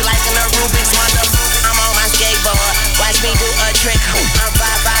would twist you like in a Rubik's Wonder. I'm on my skateboard, watch me do a trick. I'm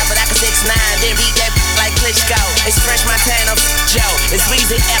 5'5", but I can 6'9", then beat that like Klitschko. It's Fresh Montana, Joe. It's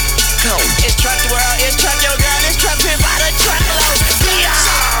Weezy F. Code. It's Truck the World, it's Truck Your Girl, it's Truck Pin by the Truckload.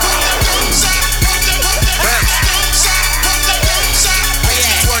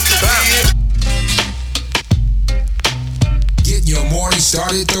 Get your morning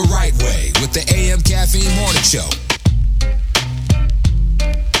started the right way with the AM Caffeine Morning Show.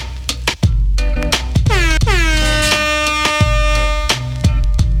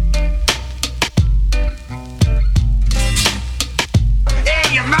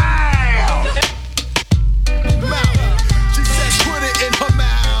 In your mouth. She said put it in her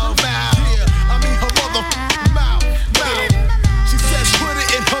mouth. Yeah, I mean her mother mouth. She says put it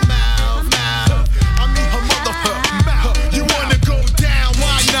in her mouth. I mean her mother mouth. You wanna go down?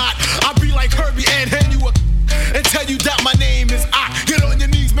 Why not? I'll be like Herbie and hand you a and tell you that my name is I. Get on your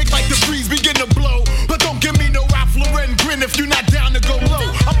knees, make like the breeze begin to blow. But don't give me no Ralph Lauren grin if you're not down to go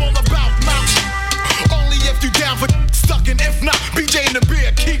low. I'm all about mouth. Only if you down for sucking. If not, BJ and the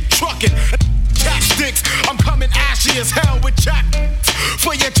beer keep trucking. Chapsticks, I'm coming ashy as hell with chat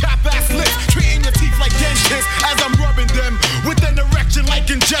for your chap ass lips. Treating your teeth like dentists as I'm rubbing them with an erection like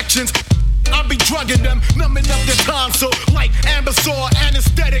injections. I'll be drugging them, numbing up their tonsil like Ambisor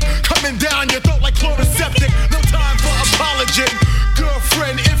anesthetic, coming down your throat like chloroseptic. No time for apology,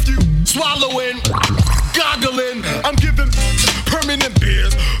 girlfriend. If you swallowing, goggling, I'm giving permanent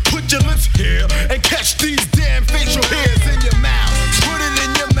beers. Put your lips here and catch these damn facial hairs in your mouth. Put it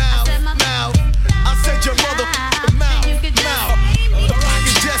in your mouth, mouth. I said your mother mouth, mouth. The rock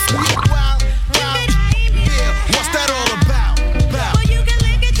is just wow. Yeah, what's that all about? Well, you can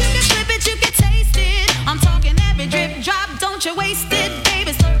lick it, you can flip it, you can taste it. I'm talking every drip drop, don't you waste it,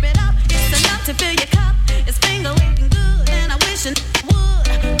 baby. Slurp it up, it's enough to fill your cup. It's finger licking good, and I wish it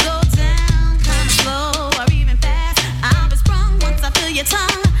would go down kinda slow or even fast. I'll be sprung once I feel your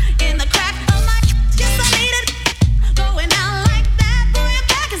tongue in the crack of my. Yes, I need it going out like that. Boy, your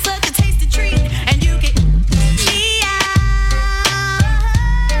back is such a tasty treat, and you get me out,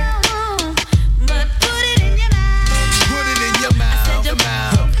 but put it in your mouth. Put it in your mouth,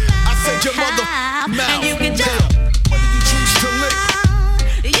 mouth. I said your mother mouth. And you can just what do you choose to lick?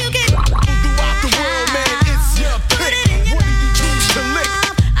 you can Throughout the world, man, it's your pick. What do you choose to lick?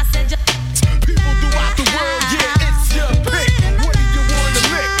 I said just People throughout the world, yeah, it's your pick. What do you want to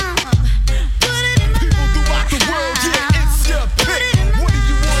lick? People throughout the world, yeah, it's your pick. What do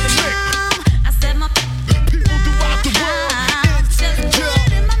you want to lick? I said my People throughout the world, it's your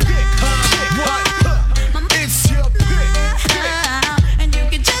pick. What? It's your pick. and you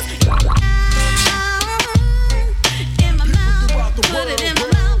can just in my mouth, put it in my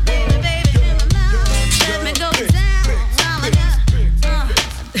mouth, baby, baby, in my mouth. Let me go down.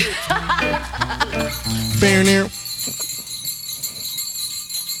 Bear near.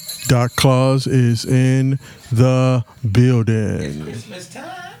 Doc Claus is in the building. Christmas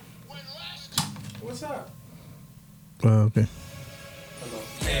time. What's up? Okay.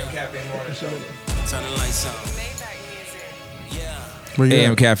 AM Caffeine Morning Show. Turn the lights on. Where you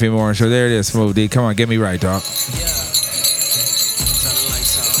AM at? Caffeine Morning Show. There it is, Smooth D. Come on, get me right, dog.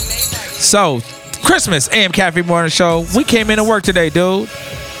 So, Christmas, AM Caffeine Morning Show. We came in to work today, dude.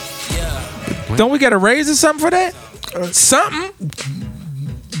 Don't we get a raise or something for that? Something?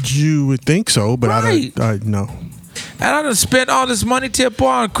 You would think so, but Right. I know. And I done spent all this money tip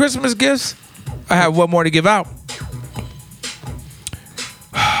on Christmas gifts. I have one more to give out.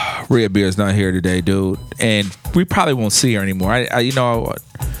 Rhea Beer's not here today, dude, and we probably won't see her anymore.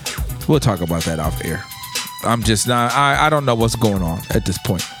 We'll talk about that off air. I'm just not. I don't know what's going on at this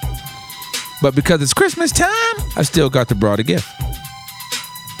point. But because it's Christmas time, I still got the broad a gift.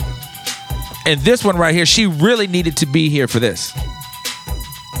 And this one right here, she really needed to be here for this.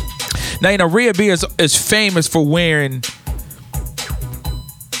 Now, Rhea Beer is famous for wearing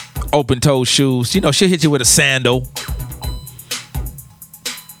open-toe shoes. She'll hit you with a sandal.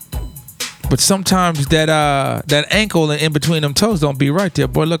 But sometimes that ankle and in between them toes don't be right there.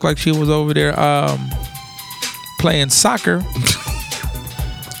 Boy, looked like she was over there playing soccer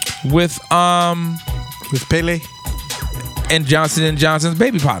with Pele and Johnson & Johnson's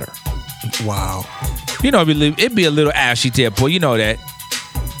baby powder. Wow. It'd be a little ashy there, boy. You know that.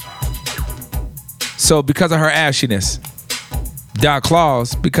 So because of her ashiness, Doc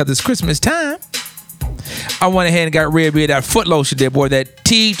Claus, because it's Christmas time, I went ahead and got Rhea Beer that foot lotion there, boy. That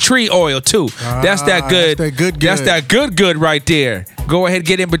tea tree oil too. That's that good. That's that good. That's that good right there. Go ahead,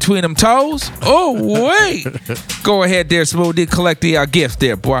 get in between them toes. Oh wait. Go ahead there, Smoothie. Collect the gifts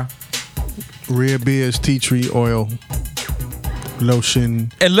there, boy. Rhea Beer's tea tree oil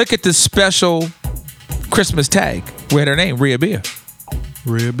lotion. And look at the special Christmas tag with her name, Rhea Beer.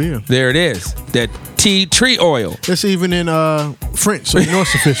 Rhea Beer. There it is. That tea tree oil. It's even in French, so you know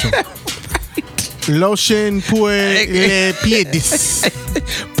it's official. Lotion pour les pieds.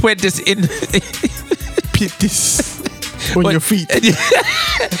 Puedes in pieds on your feet.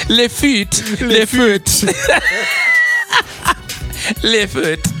 Les feet. Les feet. Les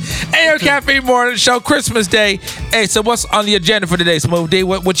feet. AM Caffeine Morning Show, Christmas Day. Hey, so what's on the agenda for today, Smooth D?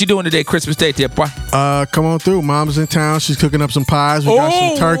 What you doing today, Christmas Day, tip boy? Come on through. Mom's in town. She's cooking up some pies. We got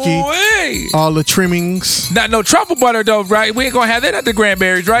some turkey. Hey. All the trimmings. Not no truffle butter though, right? We ain't gonna have that at the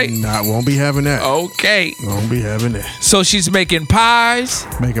Cranberries, right? Nah, won't be having that. Okay. Won't be having that. So she's making pies.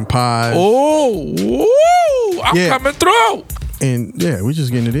 Making pies. Oh, woo. I'm coming through. And yeah, we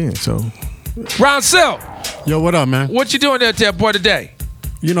just getting it in. So Ron Sill. Yo, what up, man? What you doing there, tip boy, today?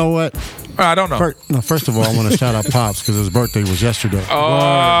 You know what? I don't know. First of all, I want to shout out Pops because his birthday was yesterday. Oh,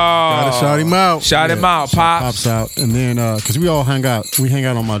 gotta shout him out. Shout him out, Pops. Pops out, and then because we all hang out. We hang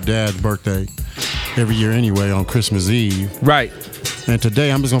out on my dad's birthday every year anyway on Christmas Eve. Right. And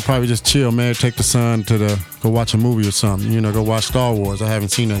today I'm just gonna probably just chill, man. Take the son to go watch a movie or something. You know, go watch Star Wars. I haven't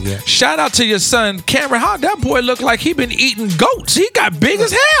seen that yet. Shout out to your son, Cameron. How that boy look like he been eating goats? He got big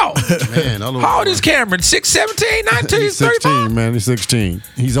as hell. Man, how old is Cameron? 6, 17, 19, he's 16, man. He's 16.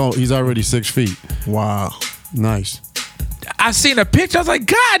 He's already 6 feet. Wow, nice. I seen a picture. I was like,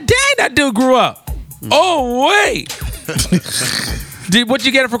 God dang, that dude grew up. Oh wait. What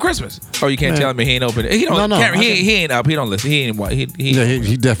you get him for Christmas? Oh, you can't tell me he ain't open it. He don't. No, Cameron, he ain't up. He don't listen. He ain't what. He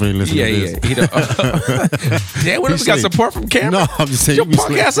definitely listens. Yeah, to this. yeah. He don't. Damn, what else got support from Cameron? No, I'm just saying. Your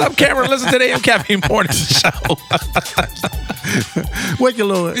punk ass up, Cameron. Listen to the AM Caffeine Morning Show. Wake your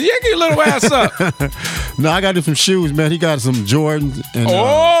little. Yeah, get your little ass up. No, I got him some shoes, man. He got some Jordans and,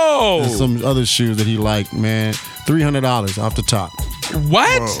 and some other shoes that he liked, man. $300 off the top.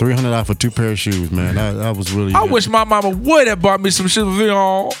 What? $300 for 2 pair of shoes, man. That was really. I wish my mama would have bought me some shoes.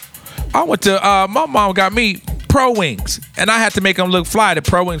 I went to my mom got me Pro Wings, and I had to make them look fly. The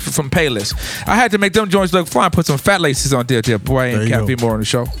Pro Wings from Payless. I had to make them joints look fly and put some fat laces on there, boy. And Caffeine Morning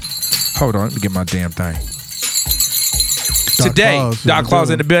Show. Hold on, let me get my damn thing. Today, Doc Claus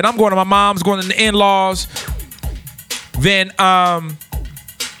in the bed. I'm going to my mom's, going to the in-laws. Then,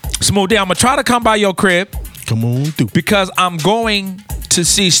 Smooth Day, I'm gonna try to come by your crib. Come on through. Because I'm going to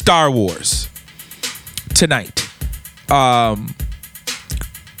see Star Wars tonight. That's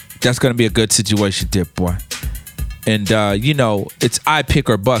going to be a good situation, Dip Boy. And, you know, it's iPick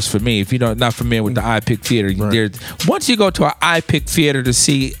or bust for me. If you're not familiar with the iPick Theater, once you go to an iPick Theater to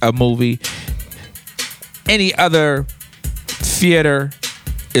see a movie, any other theater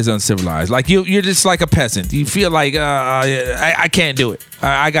is uncivilized. Like you're just like a peasant. You feel like I can't do it.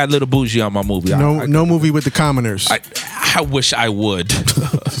 I got a little bougie on my movie. No movie with the commoners. I wish I would.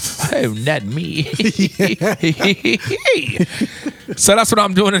 Not me. So that's what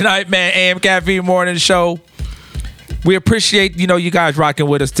I'm doing tonight, man. AM Caffeine Morning Show. We appreciate, you guys rocking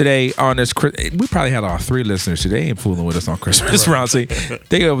with us today on this. We probably had our 3 listeners today. They ain't fooling with us on Christmas round. See,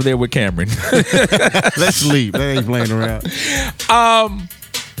 they over there with Cameron. Let's sleep. They ain't playing around.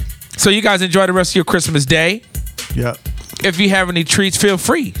 So you guys enjoy the rest of your Christmas day. Yep. If you have any treats, feel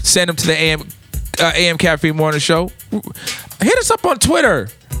free. Send them to the AM Caffeine Morning Show. Hit us up on Twitter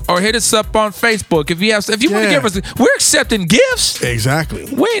or hit us up on Facebook. If you want to give us, we're accepting gifts. Exactly.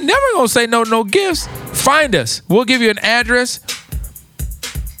 We ain't never gonna say no gifts. Find us. We'll give you an address.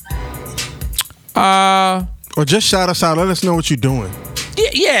 Or just shout us out. Let us know what you're doing.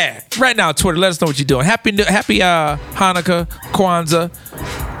 Yeah. Right now, Twitter. Let us know what you're doing. Happy Hanukkah, Kwanzaa.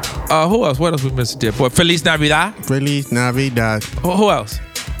 Who else? What else we missed? Boy, Feliz Navidad. Feliz Navidad. Who else?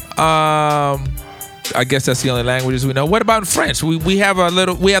 I guess that's the only languages we know. What about in French? We have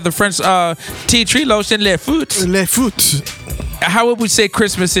the French tea tree lotion, les foot. Les foot. How would we say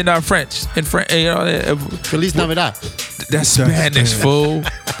Christmas in French? In French, Feliz Navidad. That's Spanish, fool.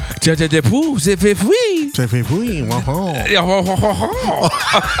 C'est fait oui. C'est fait oui. Wait,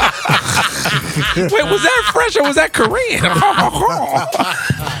 was that French or was that Korean?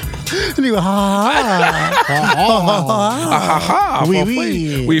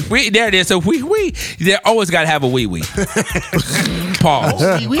 Oui. There it is. So oui. They always got to have a oui.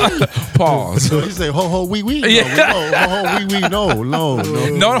 Pause. Pause. So you say ho wee wee. Yeah. Ho wee wee. No.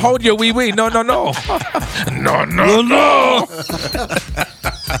 Don't hold your wee. No. No.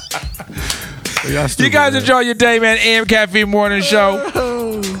 You guys enjoy your day, man. AM Caffeine Morning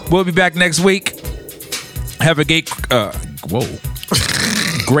Show. We'll be back next week. Have a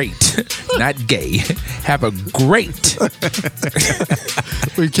great, not gay. Have a great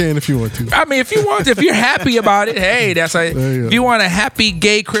You can if you want to. I mean, if you want, if you're happy about it, hey, that's like. If you want a happy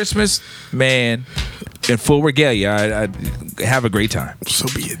gay Christmas, man, in full regalia, I have a great time. So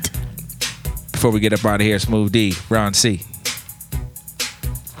be it. Before we get up out of here, Smooth D, Ron C.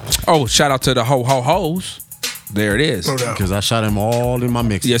 Oh, shout out to the ho-ho-hos. There it is. Because I shot them all in my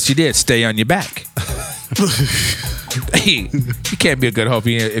mix. Yes, you did. Stay on your back. Hey, you can't be a good hope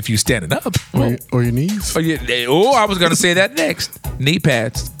if you standing up. Or your knees. Oh, I was going to say that next. Knee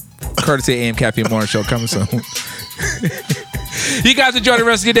pads. Courtesy of AM Caffeine Morning Show coming soon. You guys enjoy the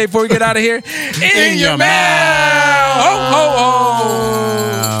rest of your day before we get out of here. In your mouth.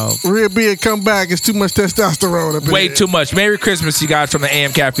 Oh. Real beard, come back. It's too much testosterone. Way too much. Merry Christmas, you guys, from the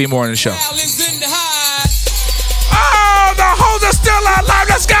AM Caffeine Morning Show. Is in the